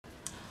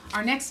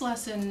Our next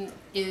lesson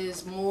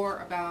is more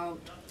about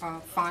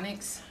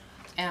phonics,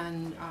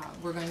 and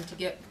we're going to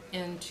get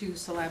into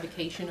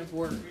syllabication of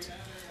words.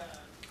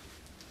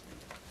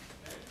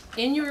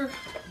 In your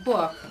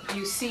book,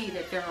 you see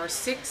that there are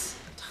 6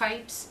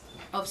 types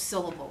of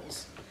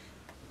syllables.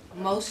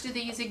 Most of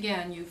these,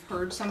 again, you've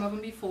heard some of them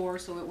before,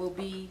 so it will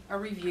be a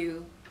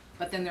review,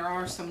 but then there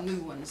are some new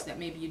ones that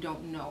maybe you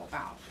don't know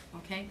about,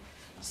 okay?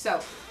 So,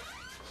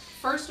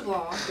 first of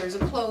all, there's a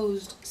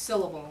closed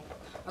syllable.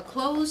 A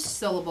closed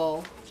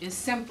syllable is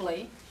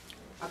simply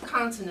a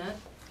consonant,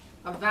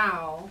 a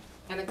vowel,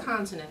 and a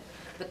consonant.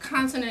 The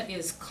consonant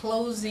is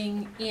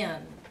closing in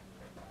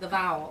the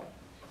vowel.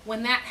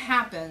 When that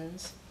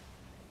happens,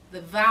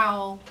 the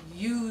vowel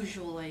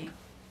usually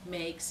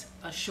makes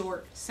a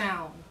short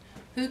sound.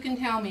 Who can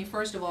tell me,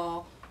 first of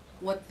all,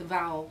 what the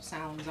vowel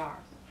sounds are?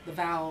 The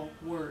vowel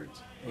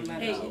words.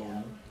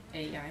 A-I-O-U.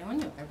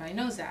 Everybody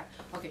knows that.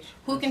 Okay,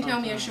 who can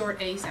tell me a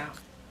short A sound?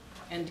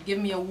 And give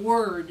me a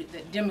word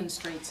that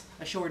demonstrates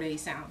a short A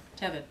sound.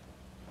 Tevin.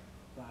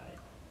 Like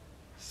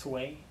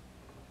sway.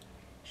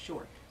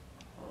 Short.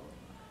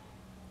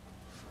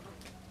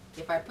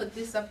 If I put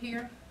this up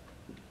here,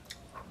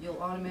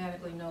 you'll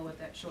automatically know what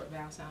that short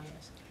vowel sound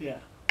is. Yeah.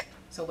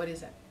 So what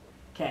is it?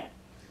 Cat.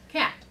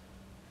 Cat.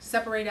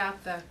 Separate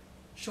out the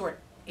short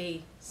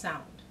A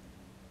sound.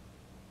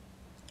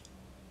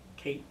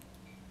 Cape.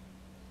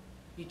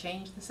 You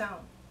change the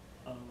sound.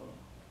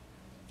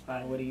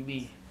 Like, what do you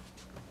mean?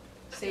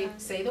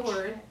 Say the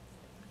word.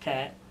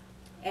 Cat.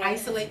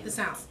 Isolate the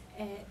sound.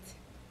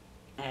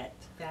 At.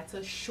 That's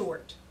a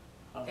short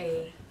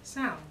Okay. A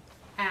sound.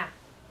 Ah.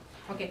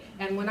 Okay,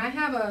 and when I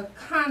have a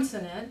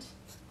consonant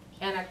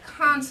and a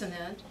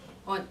consonant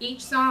on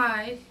each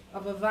side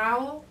of a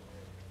vowel,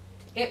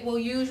 it will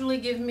usually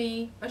give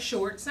me a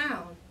short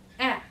sound.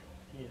 Ah.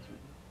 Yes.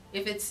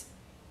 If it's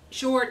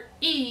short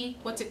E,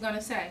 what's it going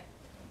to say?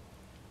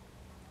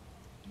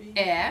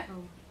 Eh.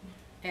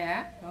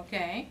 Eh.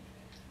 Okay.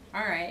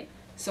 All right.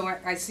 So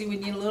I see we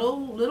need a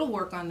little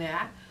work on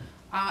that.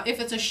 If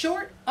it's a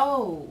short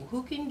O,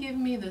 who can give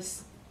me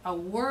this a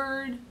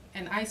word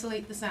and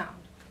isolate the sound?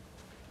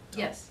 Top.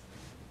 Yes.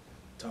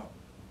 Top.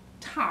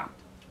 Top.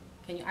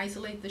 Can you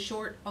isolate the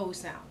short O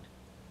sound?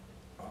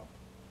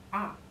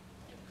 Ah.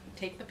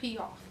 Take the P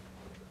off.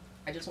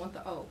 I just want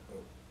the O.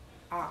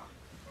 Ah.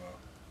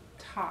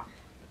 Top.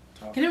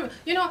 Top. Can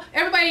you know,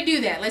 everybody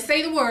do that. Let's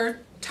say the word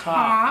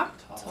top.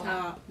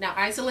 Top. Now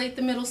isolate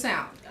the middle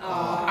sound.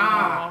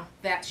 Ah.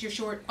 That's your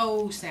short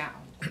O sound.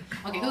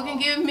 Okay, who can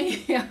give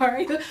me, all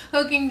right,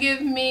 who can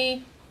give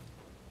me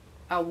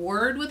a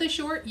word with a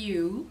short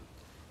U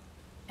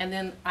and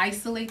then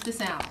isolate the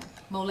sound?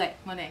 Monet.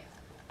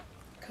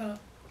 Cup.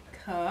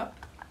 Cup.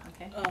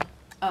 Okay.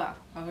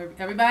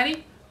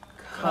 Everybody?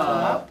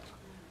 Cup.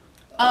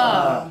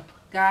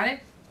 Got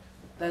it?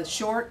 The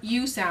short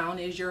U sound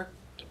is your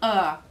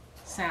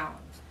sound.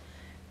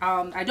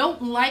 I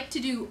don't like to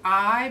do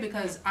I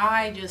because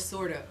I just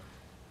sort of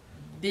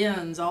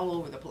bends all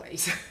over the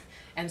place.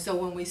 And so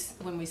when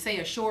we say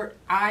a short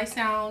I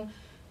sound,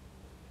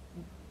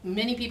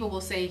 many people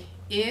will say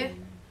it,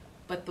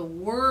 but the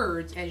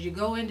words, as you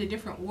go into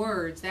different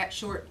words, that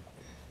short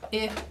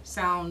I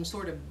sound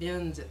sort of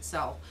bends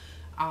itself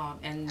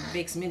and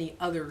makes many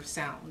other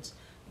sounds.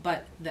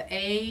 But the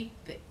A,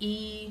 the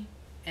E,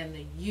 and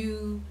the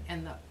U,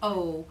 and the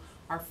O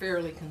are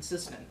fairly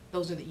consistent.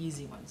 Those are the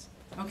easy ones.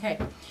 Okay,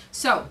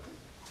 so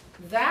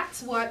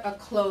that's what a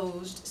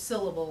closed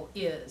syllable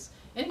is.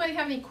 Anybody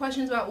have any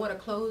questions about what a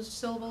closed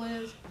syllable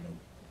is?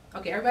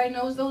 Okay, everybody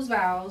knows those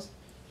vowels.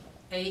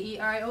 A, E,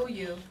 I, O,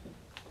 U.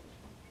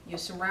 You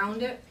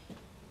surround it.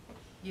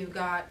 You've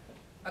got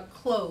a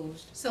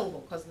closed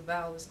syllable because the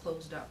vowel is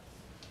closed up.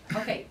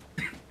 Okay,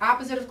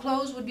 opposite of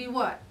closed would be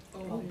what?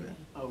 Open.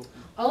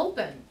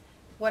 Open.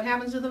 What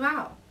happens to the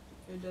vowel?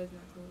 It does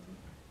not close.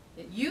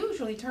 It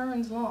usually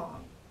turns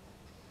long.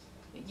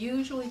 It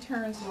usually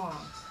turns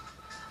long.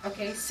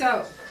 Okay,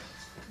 so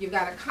you've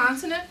got a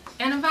consonant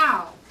and a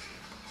vowel.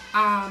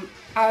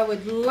 I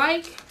would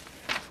like,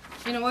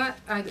 you know what,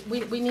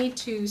 we need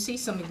to see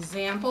some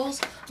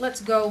examples. Let's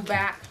go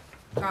back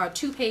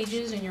 2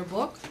 pages in your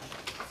book.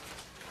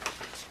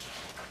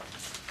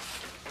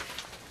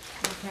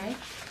 Okay.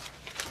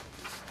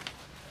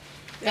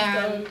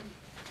 And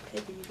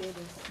Paper you gave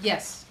us.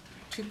 yes,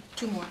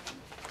 two more.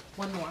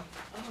 One more.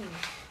 Oh.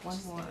 One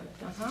more.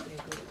 I thought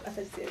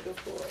you said go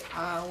for it.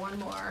 One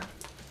more.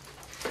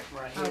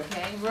 Right here.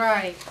 Okay,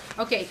 right.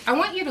 Okay, I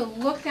want you to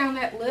look down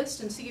that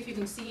list and see if you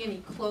can see any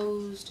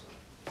closed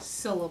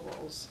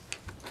syllables.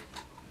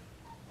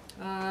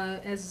 I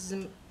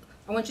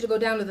want you to go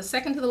down to the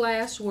second to the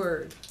last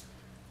word.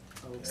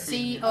 Okay.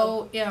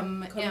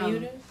 C-O-M-M.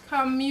 Commuter?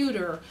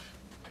 Commuter.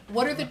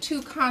 What are the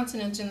 2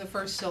 consonants in the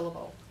first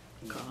syllable?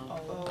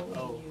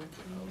 Oh.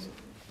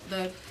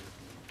 The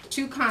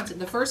 2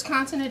 consonants. The first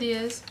consonant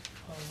is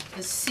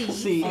the C.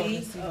 C.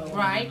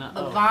 Right? And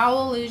The the O.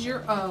 vowel is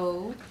your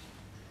O,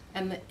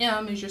 and the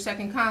M is your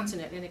second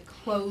consonant, and it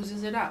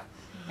closes it up.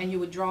 And you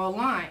would draw a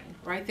line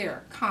right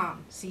there,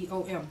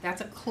 C-O-M.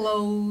 That's a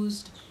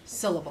closed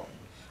syllable.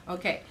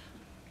 Okay,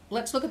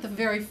 let's look at the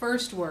very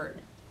first word.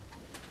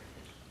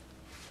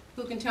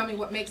 Who can tell me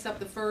what makes up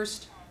the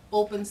first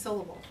open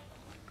syllable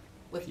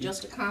with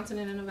just a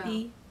consonant and a vowel?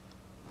 P.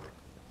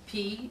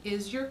 P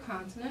is your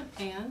consonant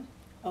and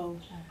O.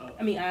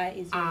 I mean I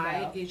is your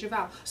I vowel. is your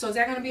vowel. So is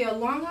that going to be a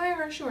long I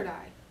or a short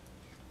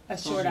I? A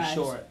short I.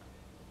 Short.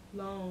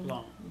 Long.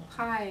 Long.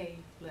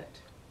 Pilot.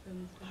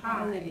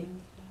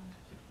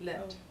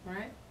 Pilot,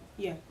 right?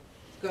 Yeah.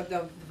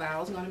 The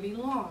vowel's going to be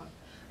long.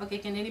 Okay,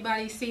 can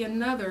anybody see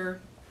another?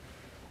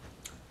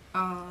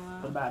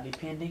 What about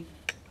depending?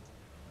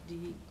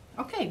 D.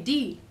 Okay,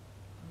 D.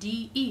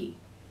 D-E.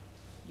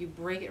 You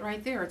break it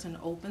right there. It's an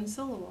open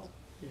syllable.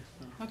 Yes,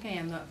 Okay,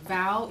 and the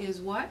vowel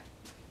is what?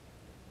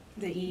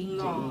 The E.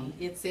 Long.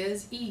 It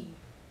says E.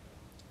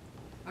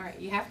 All right,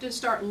 you have to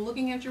start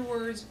looking at your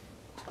words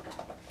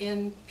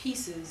in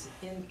pieces,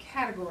 in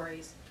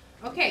categories.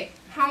 Okay,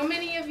 how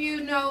many of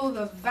you know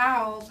the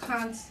vowel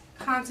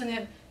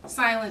consonant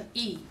silent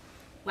E?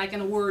 Like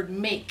in a word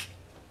make.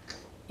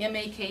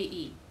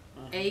 M-A-K-E.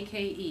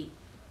 A-K-E.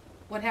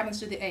 What happens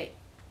to the A?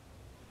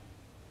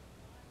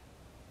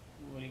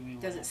 What do you mean?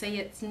 Does it say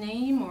its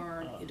name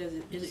or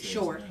is it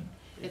short?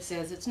 It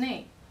says its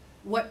name.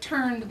 What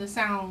turned the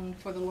sound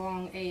for the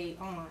long A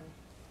on?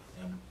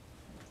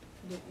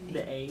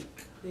 The A.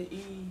 The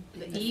E. The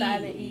The E.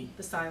 silent E.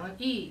 The silent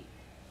E.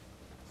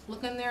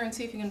 Look in there and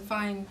see if you can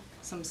find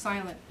some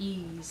silent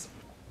E's.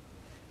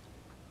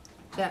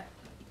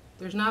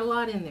 There's not a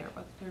lot in there,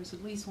 but there's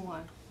at least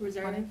one.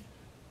 Reserve.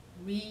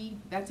 Re,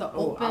 that's an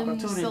Oh, open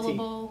opportunity.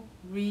 syllable.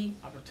 Re,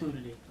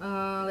 Opportunity.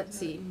 let's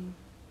see.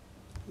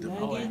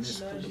 Oh, and Luggage.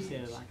 this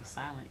said like a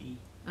silent E.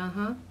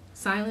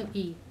 Silent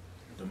E.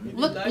 The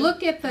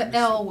Look at the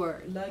L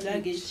word.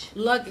 Luggage.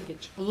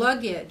 Luggage.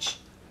 Luggage.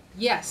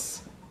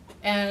 Yes.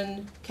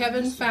 And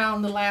Kevin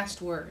found the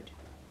last word.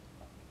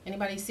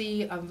 Anybody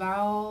see a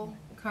vowel,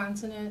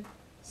 consonant,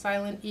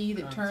 silent E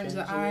that turns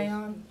the I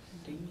on?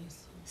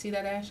 See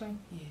that, Ashley?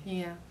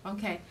 Yeah.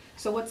 Okay.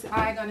 So what's the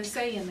I gonna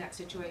say in that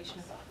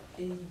situation?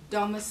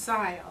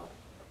 Domicile.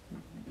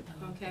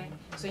 Okay.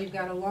 So you've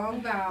got a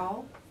long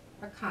vowel,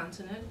 a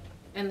consonant,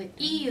 and the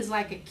E is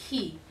like a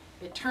key.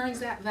 It turns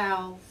that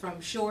vowel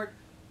from short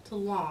to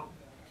long.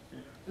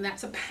 And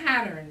that's a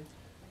pattern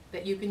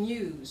that you can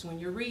use when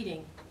you're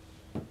reading.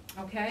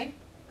 Okay?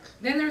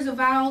 Then there's a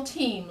vowel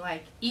team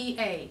like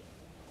EA.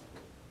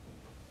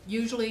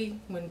 Usually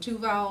when two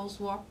vowels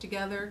walk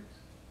together,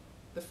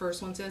 the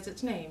first one says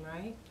its name,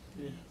 right?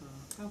 Yeah.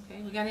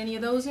 Okay, we got any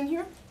of those in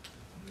here?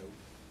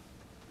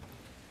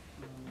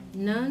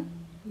 None?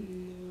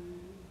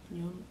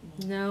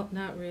 No,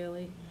 not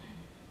really.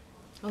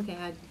 Okay,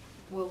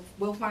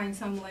 we'll find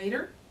some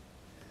later.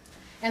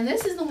 And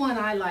this is the one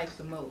I like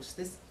the most.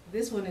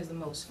 This one is the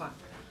most fun.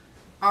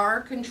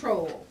 R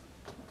control.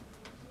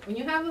 When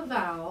you have a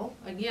vowel,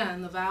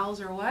 again, the vowels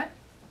are what?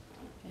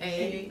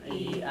 A,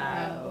 E,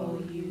 I,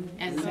 O, U,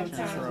 and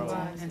sometimes control.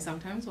 Y. And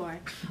sometimes Y.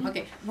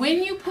 Okay,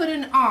 when you put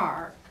an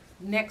R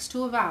next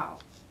to a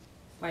vowel,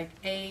 like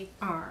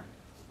A-R,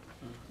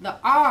 the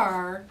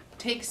R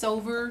takes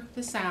over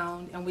the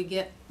sound and we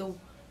get the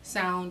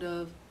sound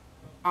of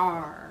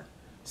R.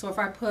 So if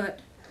I put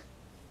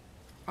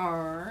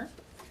R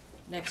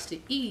next to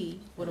E,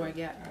 what do I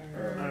get?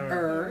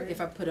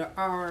 If I put an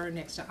R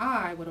next to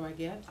I, what do I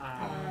get?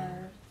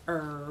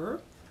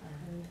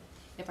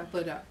 If I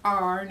put an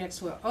R next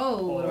to an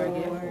O, what do I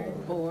get?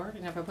 Or.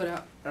 And if I put an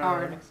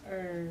R next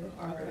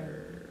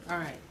All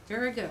right,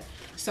 very good.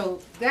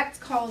 So that's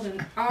called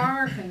an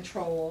R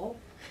control.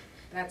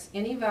 That's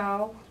any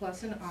vowel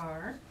plus an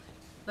R.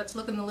 Let's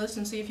look in the list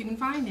and see if you can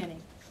find any.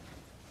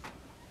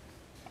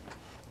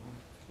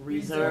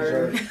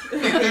 Reserve.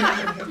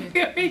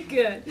 Very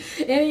good.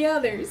 Any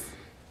others?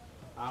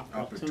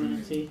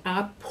 Opportunity.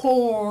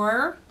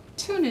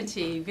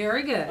 Opportunity.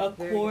 Very good.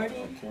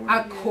 Accordion.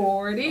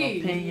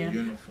 Accordion. Opinion.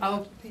 Uniform.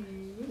 Oh,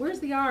 where's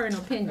the R in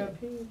opinion?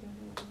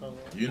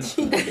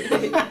 Uniform.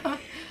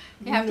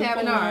 You have to have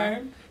an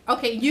R.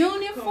 Okay,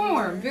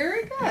 uniform.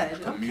 Very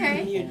good.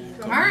 Okay.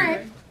 All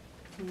right.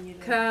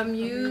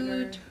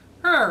 Commuter.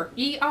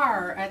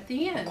 E-R at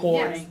the end. Yes.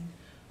 According.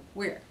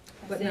 Where?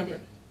 What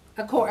number?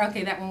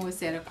 Okay, that one was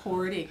said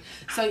according.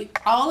 So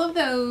all of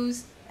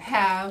those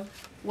have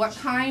what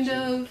kind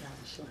of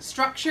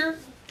structure?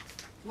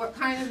 What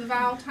kind of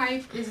vowel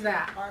type is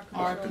that?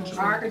 R control.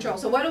 R control.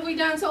 So what have we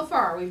done so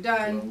far? We've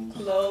done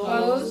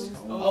Closed.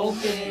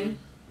 open,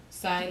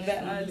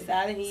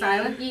 Silent E.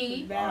 silent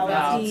E,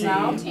 Vowel team.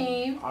 vowel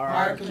team.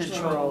 R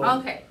control.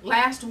 Okay,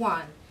 last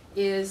one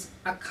is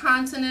a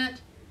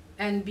consonant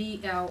and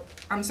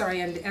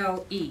and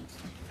L-E.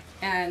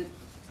 And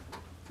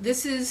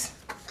this is,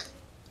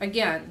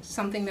 again,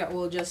 something that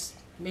will just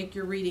make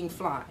your reading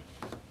fly.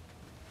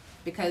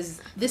 Because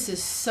this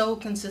is so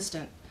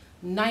consistent.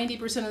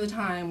 90% of the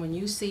time when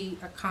you see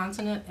a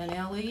consonant and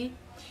L-E,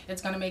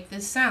 it's going to make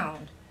this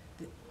sound.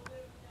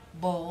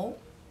 Bull,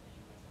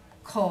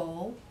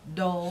 coal,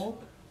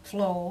 dole,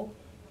 flow,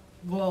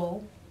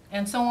 glow,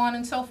 and so on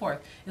and so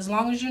forth. As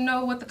long as you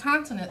know what the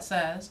consonant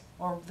says,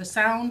 or the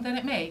sound that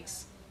it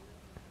makes,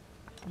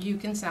 you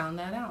can sound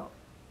that out.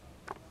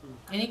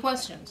 Any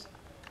questions?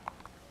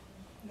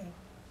 No.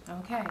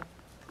 Okay.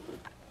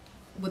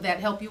 Would that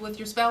help you with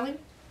your spelling?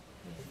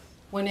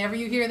 Whenever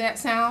you hear that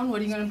sound,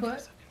 what are you going to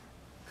put?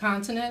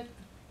 Consonant,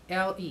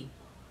 L-E.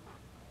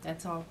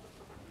 That's all.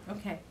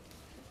 Okay.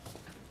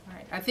 All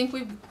right. I think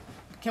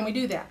can we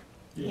do that?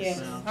 Yes.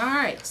 ma'am. All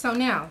right. So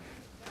now,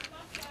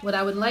 what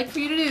I would like for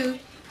you to do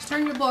is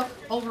turn your book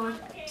over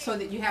so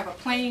that you have a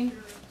plain,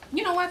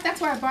 you know what?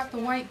 That's why I brought the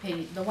white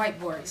page, the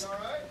whiteboards.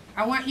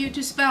 I want you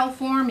to spell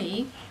for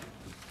me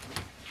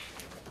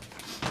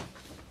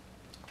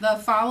the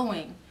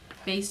following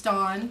based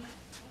on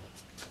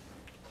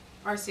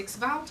our 6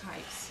 vowel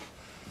types.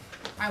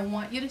 I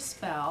want you to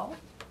spell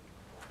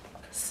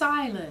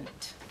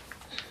silent.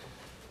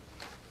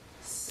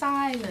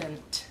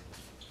 Silent.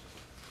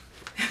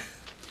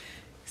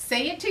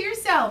 Say it to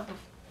yourself.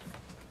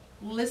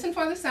 Listen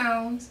for the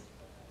sounds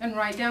and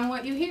write down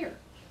what you hear.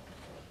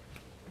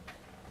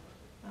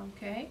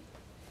 Okay?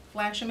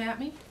 Flash them at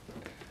me.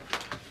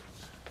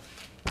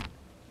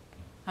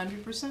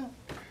 100%.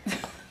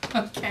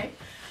 Okay.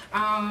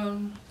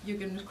 You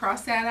can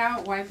cross that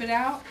out, wipe it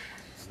out.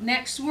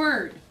 Next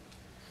word.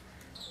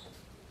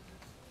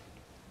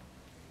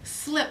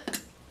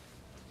 Slipped.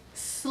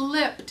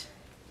 Slipped.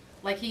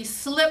 Like he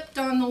slipped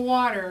on the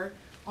water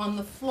on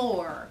the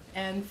floor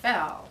and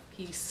fell.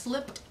 He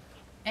slipped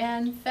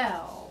and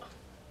fell.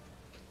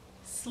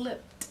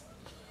 Slipped.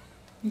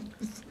 I'm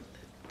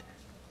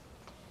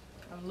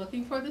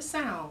looking for the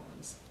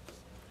sounds.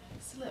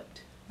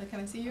 Slipped.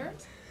 Can I see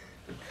yours?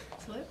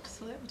 Slipped,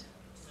 slipped,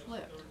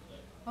 slipped.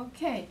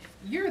 Okay,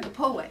 you're the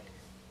poet.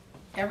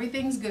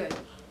 Everything's good.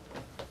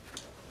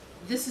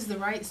 This is the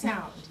right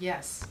sound.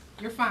 Yes,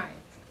 you're fine.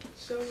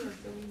 Show us.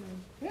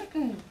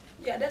 Mm-mm.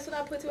 Yeah, that's what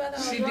I put too. I thought I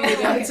was She wrong. did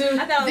that too.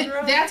 I thought I was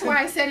wrong. That's why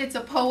I said it's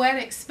a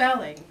poetic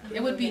spelling.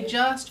 It would be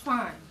just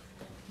fine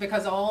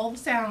because all the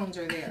sounds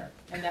are there,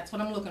 and that's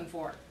what I'm looking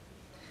for.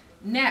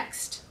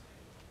 Next,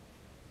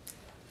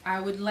 I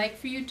would like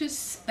for you to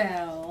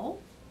spell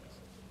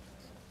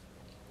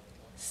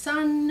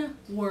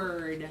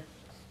sunward.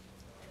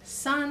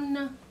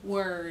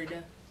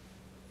 Sunward.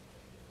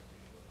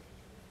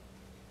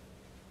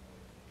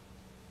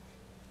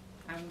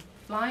 I'm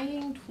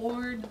flying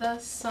toward the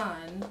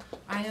sun.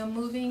 I am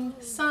moving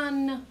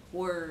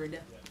sunward.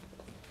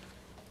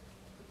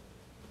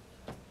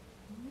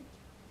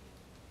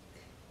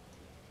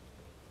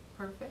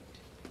 Perfect.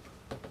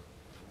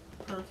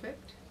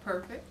 Perfect.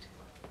 Perfect.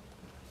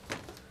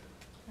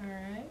 All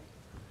right.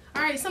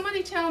 All right,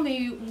 somebody tell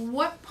me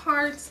what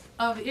parts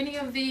of any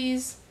of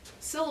these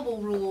syllable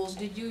rules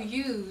did you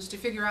use to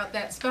figure out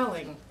that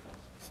spelling?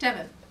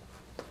 Tevin.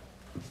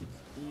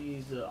 You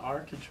use the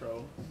R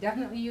control.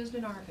 Definitely used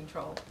an R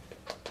control.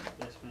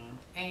 Yes, ma'am.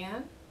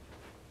 And?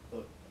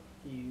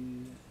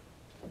 You.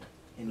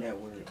 In that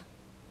word,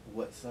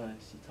 what son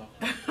she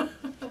talking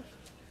about?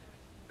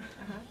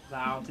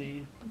 Vowel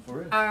T. For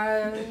real?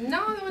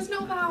 No, there was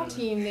no vowel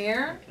team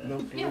there. No,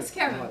 for Yes,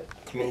 real. Kevin.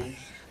 Like, Close.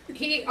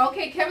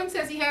 Okay, Kevin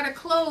says he had a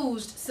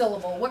closed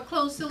syllable. What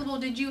closed syllable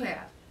did you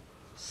have?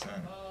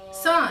 Sun.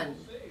 Sun.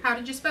 How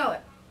did you spell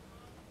it?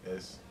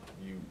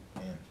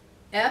 S-U-N.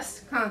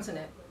 S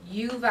consonant,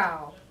 U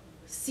vowel,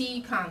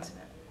 C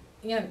consonant,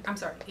 N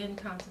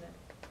consonant,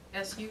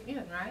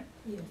 S-U-N, right?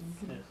 Yes.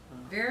 Yes,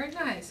 ma'am. Very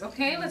nice.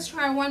 Okay, let's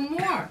try one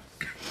more.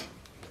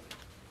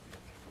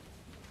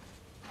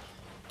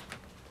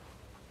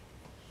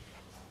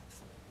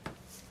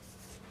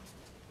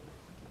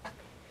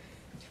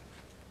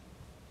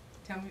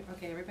 Tell me,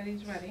 okay,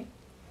 everybody's ready.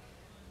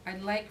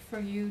 I'd like for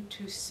you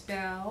to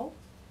spell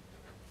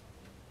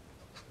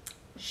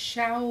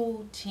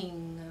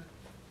shouting.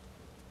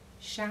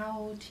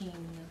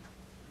 Shouting.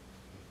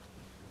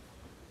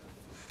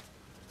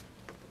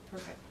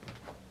 Perfect.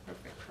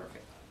 Perfect.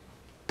 Perfect.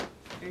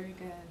 Very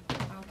good.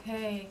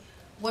 Okay.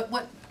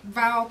 What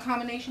vowel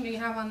combination do you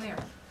have on there?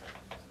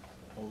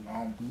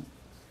 Vowel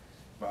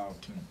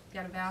team.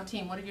 Got a vowel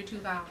team. What are your 2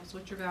 vowels?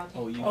 What's your vowel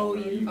team? oh,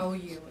 you. O-U.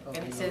 O-U. And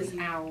it O-U. says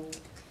owl.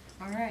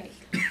 All right.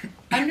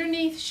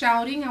 Underneath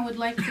shouting, I would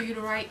like for you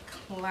to write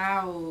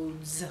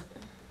clouds.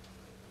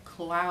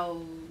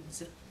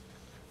 Clouds.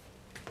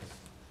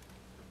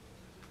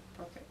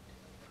 Perfect.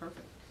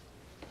 Perfect.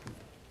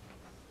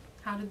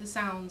 How did the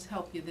sounds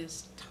help you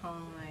this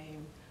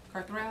time?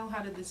 Carthrell,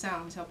 how did the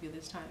sounds help you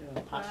this time?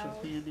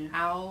 Apostrophe in there.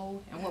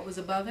 Owl. And what was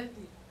above it?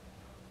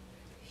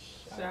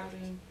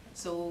 Shouting.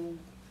 So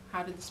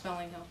how did the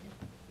spelling help you?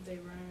 They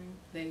rhyme.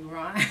 They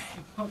rhyme.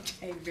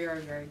 Okay,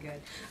 very, very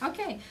good.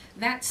 Okay,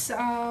 that's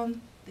the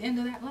end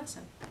of that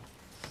lesson.